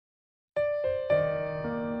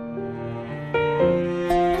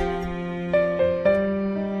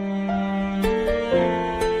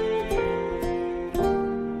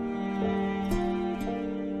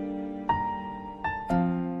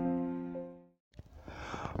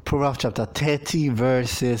Proverbs chapter 30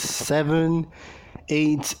 verses 7,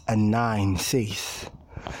 8 and 9 says,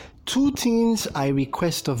 2 things I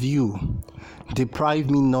request of you, deprive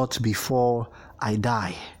me not before I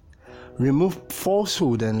die. Remove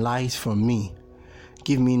falsehood and lies from me.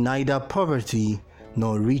 Give me neither poverty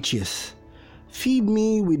nor riches. Feed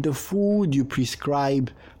me with the food you prescribe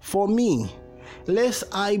for me, lest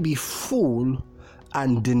I be full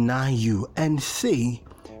and deny you and say,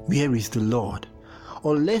 where is the Lord?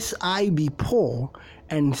 Or lest I be poor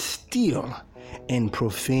and steal and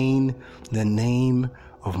profane the name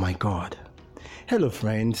of my God. Hello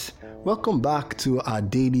friends, welcome back to our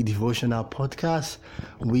daily devotional podcast.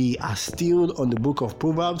 We are still on the book of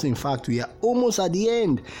Proverbs. In fact, we are almost at the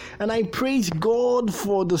end, and I praise God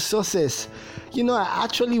for the success. I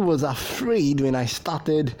actually was afraid when I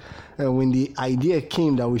started, when the idea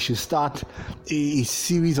came that we should start a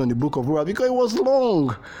series on the book of Proverbs, because it was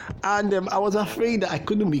long, and I was afraid that I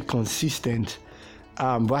couldn't be consistent.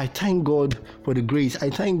 But I thank God for the grace. I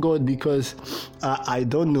thank God because I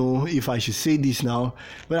don't know if I should say this now,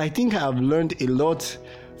 but I think I have learned a lot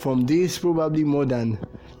from this, probably more than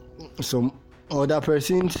some other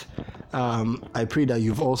persons. I pray that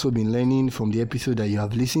you've also been learning from the episode that you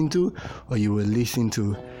have listened to or you will listen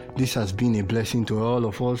to. This has been a blessing to all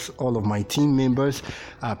of us, all of my team members.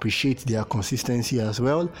 I appreciate their consistency as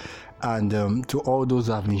well. And to all those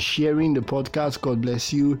who have been sharing the podcast, God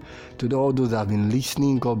bless you. To all those who have been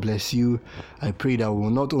listening, God bless you. I pray that we will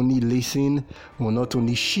not only listen, we will not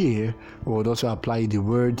only share, we will also apply the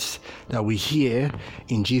words that we hear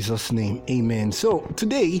in Jesus' name. Amen. So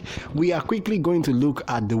today, we are quickly going to look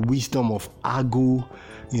at the wisdom of Agur,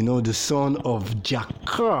 the son of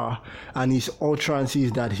Jakar, and his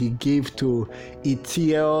utterances that he gave to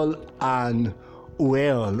Itiel and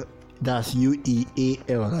Uel. That's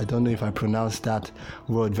Ueal. I don't know if I pronounced that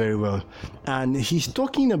word very well. And he's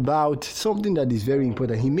talking about something that is very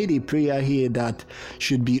important. He made a prayer here that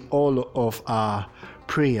should be all of our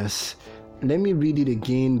prayers. Let me read it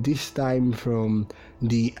again, this time from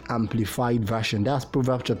the Amplified Version. That's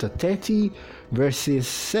Proverbs chapter 30, verses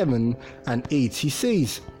 7 and 8. He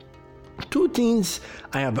says, 2 things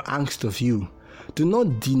I have asked of you. Do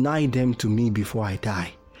not deny them to me before I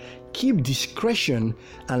die. Keep discretion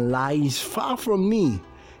and lies far from me.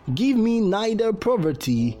 Give me neither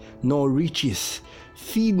poverty nor riches.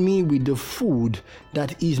 Feed me with the food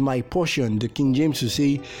that is my portion. The King James will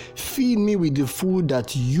say, feed me with the food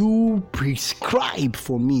that you prescribe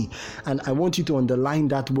for me. And I want you to underline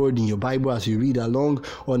that word in your Bible as you read along.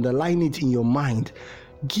 Underline it in your mind.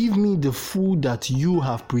 Give me the food that you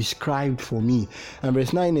have prescribed for me. And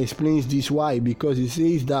verse 9 explains this why. Because it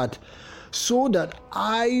says that, so that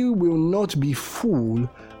I will not be full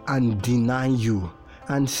and deny you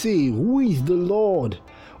and say, who is the Lord?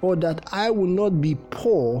 Or that I will not be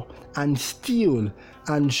poor and steal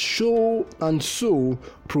and so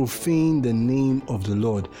profane the name of the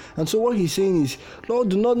Lord. And so what he's saying is, Lord,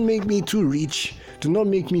 do not make me too rich, do not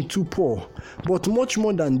make me too poor, but much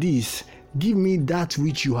more than this, give me that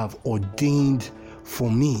which you have ordained for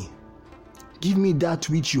me. Give me that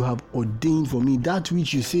which you have ordained for me, that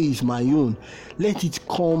which you say is my own. Let it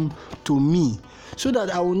come to me, so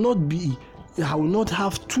that I will not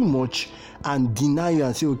have too much and deny you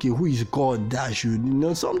and say, okay, who is God that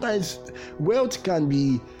should? Sometimes wealth can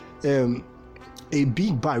be a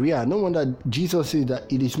big barrier. No wonder Jesus says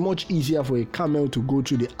that it is much easier for a camel to go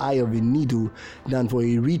through the eye of a needle than for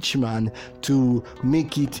a rich man to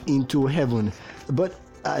make it into heaven. But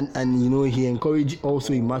he encouraged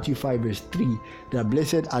also in Matthew 5 verse 3 that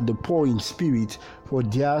blessed are the poor in spirit, for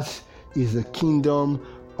theirs is the kingdom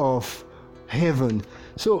of heaven.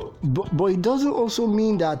 So, but it doesn't also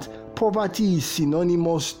mean that poverty is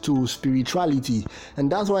synonymous to spirituality,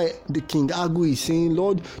 and that's why the King Agur is saying,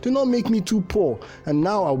 Lord, do not make me too poor, and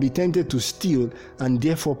now I'll be tempted to steal and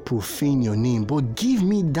therefore profane your name, but give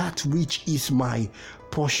me that which is my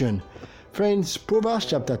portion. Friends, Proverbs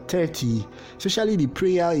chapter 30, especially the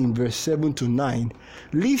prayer in verse 7 to 9,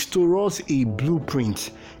 leaves to us a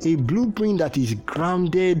blueprint that is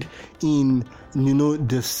grounded in,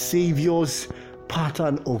 the Savior's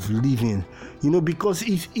pattern of living, because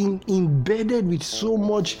it's embedded with so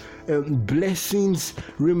much blessings,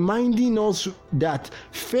 reminding us that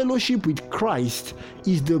fellowship with Christ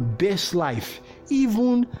is the best life,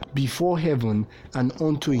 even before heaven and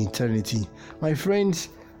unto eternity. My friends,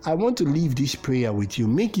 I want to leave this prayer with you.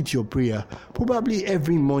 Make it your prayer, probably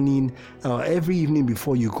every morning, every evening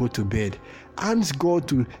before you go to bed. Ask God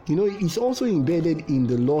to, it's also embedded in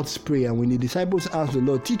the Lord's Prayer. When the disciples asked the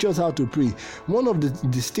Lord, teach us how to pray, one of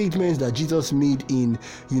the statements that Jesus made in,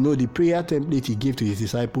 the prayer template he gave to his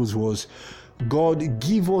disciples was, God,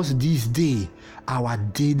 give us this day our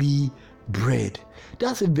daily bread.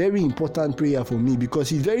 That's a very important prayer for me,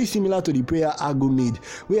 because it's very similar to the prayer Ago made,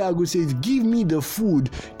 where Ago says, give me the food,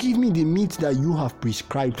 give me the meat that you have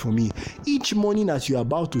prescribed for me. Each morning as you're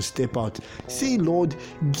about to step out, say, Lord,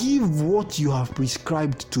 give what you have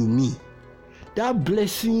prescribed to me. That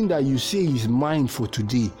blessing that you say is mine for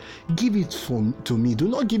today, give it to me. Do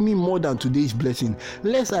not give me more than today's blessing,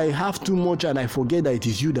 lest I have too much and I forget that it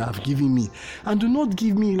is you that have given me. And do not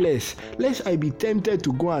give me less, lest I be tempted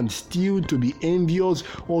to go and steal, to be envious,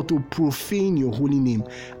 or to profane your holy name.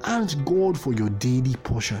 Ask God for your daily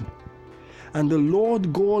portion. And the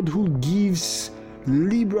Lord God, who gives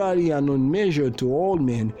liberally and unmeasured to all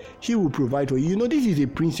men, he will provide for you. You know, this is a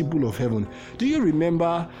principle of heaven. Do you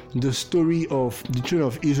remember the story of the children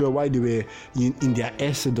of Israel while they were in their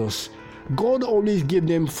exodus? God always gave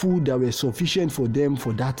them food that was sufficient for them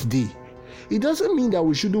for that day. It doesn't mean that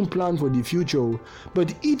we shouldn't plan for the future,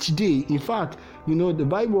 but each day, in fact, you know, the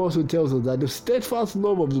Bible also tells us that the steadfast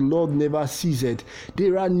love of the Lord never ceases. They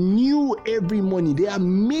are new every morning. They are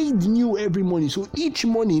made new every morning. So each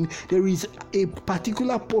morning, there is a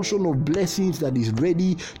particular portion of blessings that is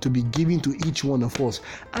ready to be given to each one of us.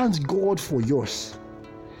 Ask God for yours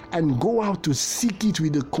and go out to seek it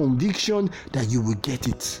with the conviction that you will get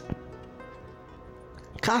it.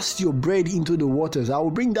 Cast your bread into the waters. I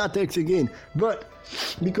will bring that text again. But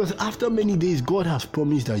because after many days, God has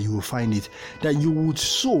promised that you will find it, that you would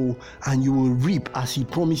sow and you will reap, as he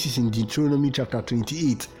promises in Deuteronomy chapter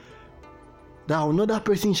 28. That another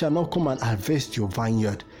person shall not come and harvest your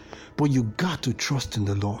vineyard. But you got to trust in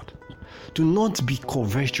the Lord. Do not be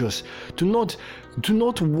covetous. Do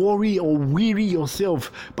not worry or weary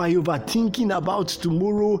yourself by overthinking about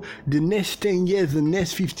tomorrow, the next 10 years, the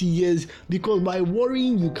next 50 years, because by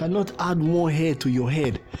worrying you cannot add more hair to your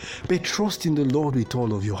head. But trust in the Lord with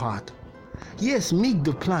all of your heart. Yes, make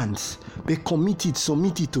the plans, but commit it,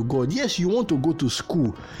 submit it to God. Yes, you want to go to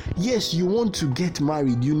school. Yes, you want to get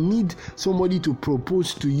married. You need somebody to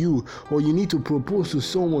propose to you, or you need to propose to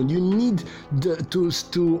someone. You need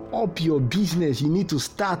to up your business. You need to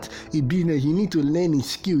start a business. You need to learn a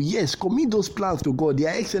skill. Yes, commit those plans to God. They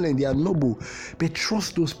are excellent. They are noble. But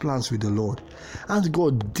trust those plans with the Lord. Ask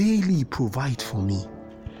God, daily provide for me.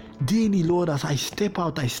 Daily, Lord, as I step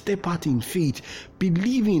out in faith,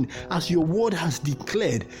 believing, as your word has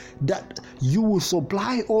declared, that you will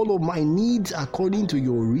supply all of my needs according to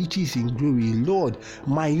your riches in glory. Lord,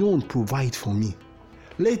 my own provide for me.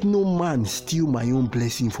 Let no man steal my own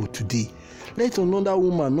blessing for today. Let another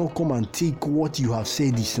woman not come and take what you have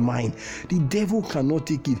said is mine. The devil cannot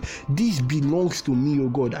take it. This belongs to me, O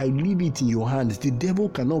God. I leave it in your hands. The devil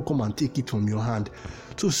cannot come and take it from your hand.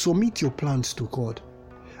 So submit your plans to God.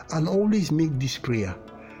 And always make this prayer,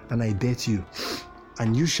 and I bet you,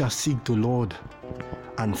 and you shall seek the Lord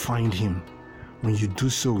and find him when you do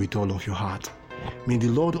so with all of your heart. May the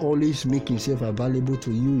Lord always make himself available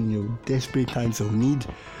to you in your desperate times of need.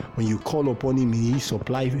 When you call upon him, may he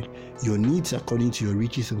supply your needs according to your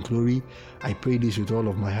riches and glory. I pray this with all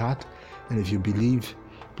of my heart, and if you believe,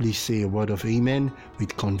 please say a word of amen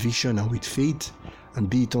with conviction and with faith, and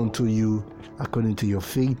be it unto you according to your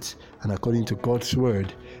faith and according to God's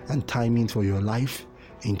word and timing for your life.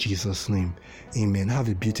 In Jesus' name, amen. Have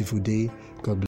a beautiful day.